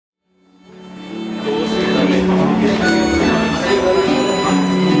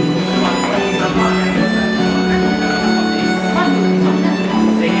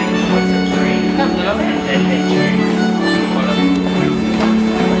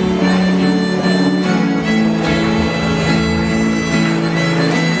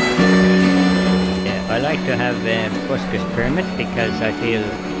busker's permit because I feel,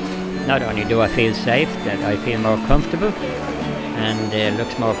 not only do I feel safe, that I feel more comfortable and it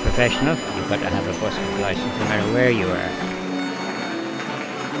looks more professional. You've got to have a busker's license no matter where you are.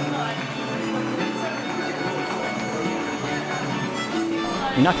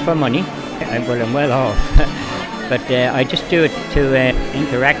 Not for money, I'm well off, but I just do it to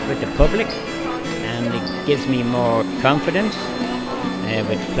interact with the public, and it gives me more confidence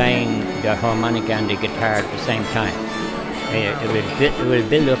with playing the harmonica and the guitar at the same time. It will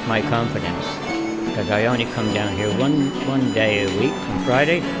build up my confidence, because I only come down here one day a week on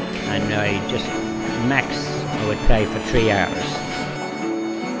Friday, and I just I would play for 3 hours.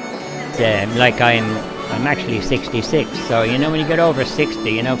 Like I'm actually 66, so you know, when you get over 60,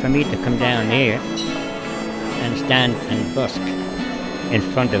 you know, for me to come down here and stand and busk in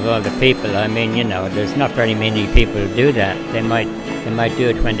front of all the people, I mean, you know, there's not very many people who do that. They might do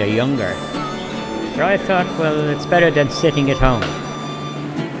it when they're younger. But I thought, well, it's better than sitting at home.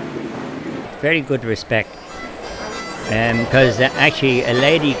 Very good respect. Because actually a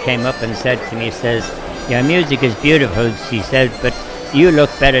lady came up and said to me, says, "Your music is beautiful," she said, "but you look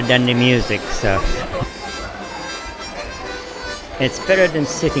better than the music," so. It's better than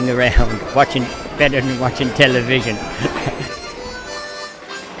sitting around better than watching television.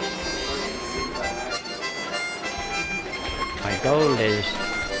 My goal is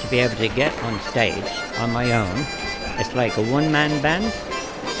to be able to get on stage on my own. It's like a one-man band.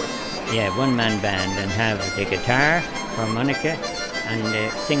 Yeah, one-man band, and have the guitar, harmonica,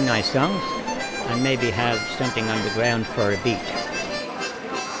 and sing nice songs, and maybe have something on the ground for a beat.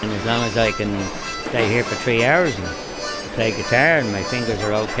 And as long as I can stay here for 3 hours and play guitar and my fingers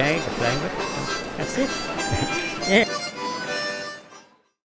are okay to play with, that's it. Yeah.